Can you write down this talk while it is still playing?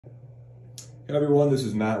Hey everyone, this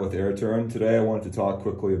is Matt with AirTurn. Today I wanted to talk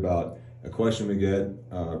quickly about a question we get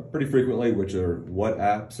pretty frequently, which are what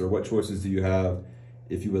apps or what choices do you have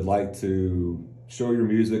if you would like to show your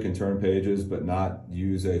music and turn pages but not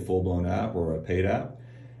use a full-blown app or a paid app?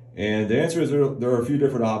 And the answer is there are a few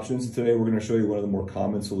different options. Today we're going to show you one of the more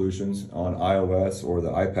common solutions on iOS or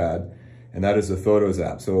the iPad, and that is the Photos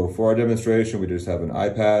app. So for our demonstration, we just have an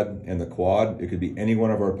iPad and the quad. It could be any one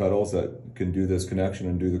of our pedals that can do this connection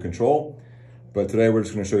and do the control. But today we're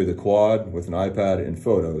just going to show you the quad with an iPad and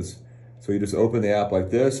Photos. So you just open the app like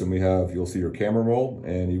this, and you'll see your camera roll,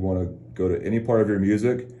 and you want to go to any part of your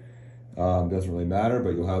music. Doesn't really matter,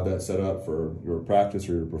 but you'll have that set up for your practice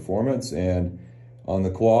or your performance. And on the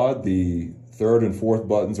quad, the third and fourth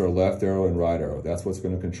buttons are left arrow and right arrow. That's what's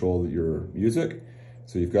going to control your music.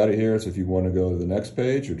 So you've got it here. So if you want to go to the next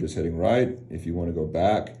page, you're just hitting right. If you want to go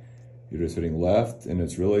back, you're just hitting left, and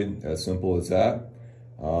it's really as simple as that.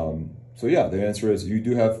 So yeah, the answer is you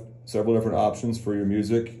do have several different options for your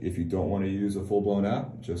music. If you don't want to use a full-blown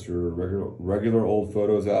app, just your regular old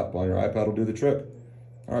Photos app on your iPad will do the trick.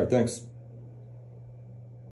 All right, thanks.